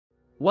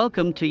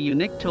Welcome to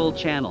Unique Tool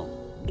channel.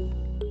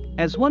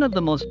 As one of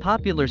the most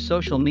popular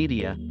social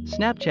media,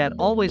 Snapchat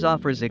always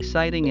offers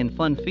exciting and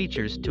fun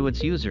features to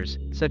its users,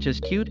 such as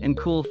cute and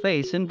cool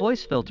face and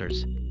voice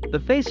filters. The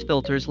face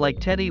filters like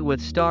Teddy with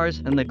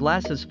stars and the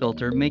glasses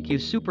filter make you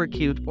super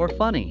cute or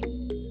funny.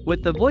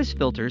 With the voice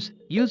filters,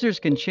 users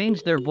can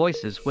change their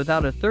voices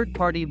without a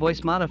third-party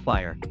voice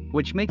modifier,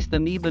 which makes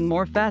them even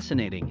more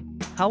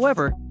fascinating.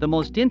 However, the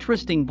most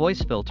interesting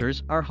voice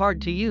filters are hard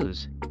to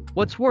use.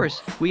 What's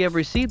worse, we have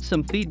received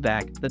some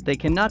feedback that they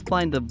cannot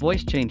find the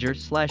voice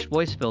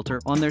changer/voice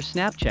filter on their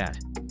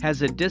Snapchat.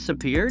 Has it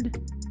disappeared?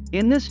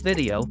 In this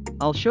video,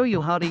 I'll show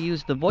you how to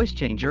use the voice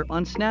changer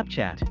on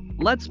Snapchat.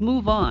 Let's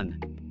move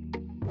on.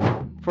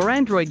 For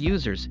Android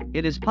users,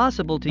 it is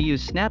possible to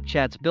use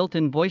Snapchat's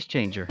built-in voice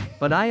changer,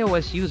 but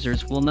iOS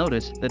users will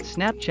notice that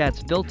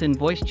Snapchat's built-in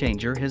voice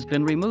changer has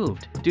been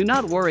removed. Do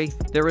not worry,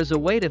 there is a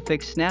way to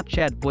fix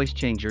Snapchat voice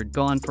changer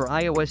gone for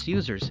iOS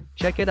users.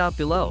 Check it out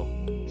below.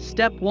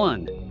 Step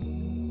 1.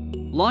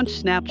 Launch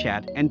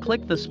Snapchat and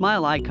click the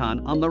smile icon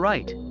on the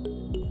right.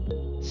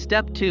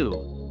 Step 2.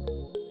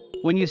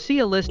 When you see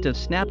a list of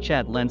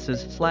Snapchat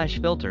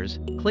lenses/filters,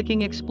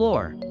 clicking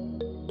Explore.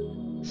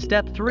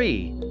 Step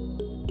 3.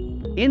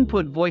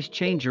 Input voice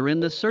changer in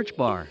the search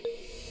bar.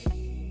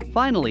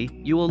 Finally,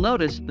 you will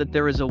notice that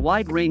there is a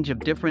wide range of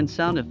different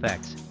sound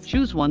effects.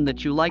 Choose one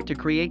that you like to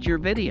create your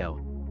video.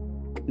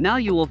 Now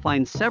you will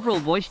find several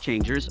voice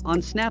changers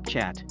on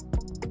Snapchat.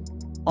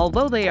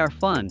 Although they are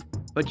fun,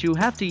 but you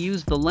have to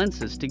use the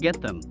lenses to get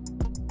them.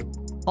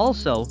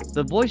 Also,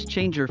 the voice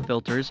changer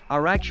filters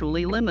are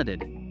actually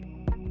limited.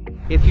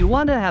 If you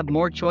want to have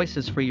more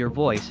choices for your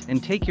voice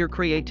and take your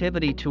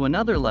creativity to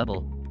another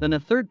level, then a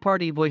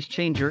third-party voice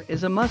changer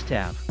is a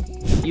must-have.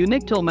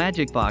 Unique Tool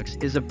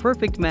MagicVox is a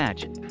perfect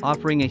match,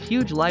 offering a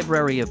huge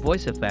library of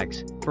voice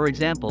effects, for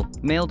example,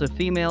 male to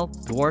female,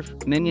 dwarf,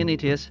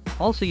 minionitis.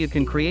 Also, you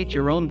can create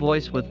your own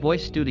voice with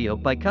Voice Studio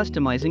by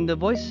customizing the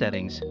voice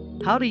settings.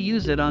 How to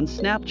use it on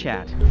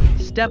Snapchat.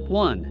 Step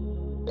 1.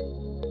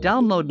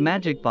 Download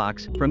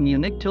MagicVox from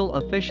Unique Tool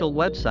official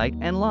website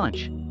and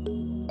launch.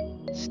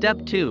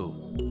 Step 2.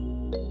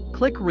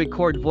 Click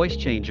Record Voice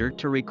Changer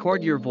to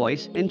record your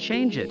voice and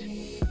change it.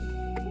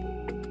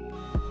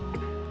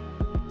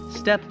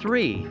 Step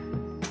 3.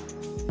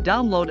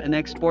 Download and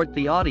export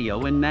the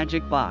audio in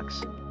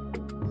MagicVox.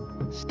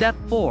 Step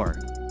 4.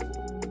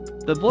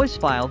 The voice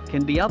file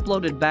can be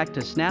uploaded back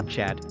to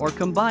Snapchat or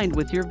combined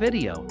with your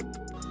video.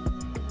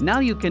 Now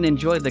you can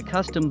enjoy the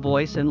custom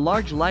voice and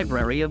large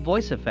library of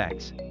voice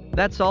effects.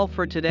 That's all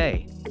for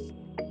today.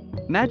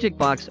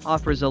 MagicVox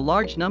offers a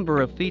large number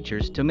of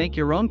features to make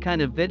your own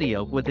kind of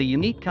video with a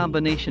unique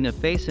combination of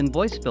face and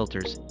voice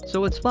filters,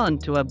 so it's fun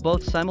to have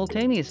both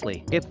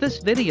simultaneously. If this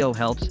video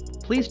helps,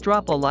 please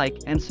drop a like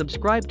and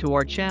subscribe to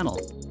our channel.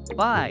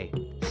 Bye.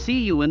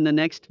 See you in the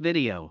next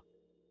video.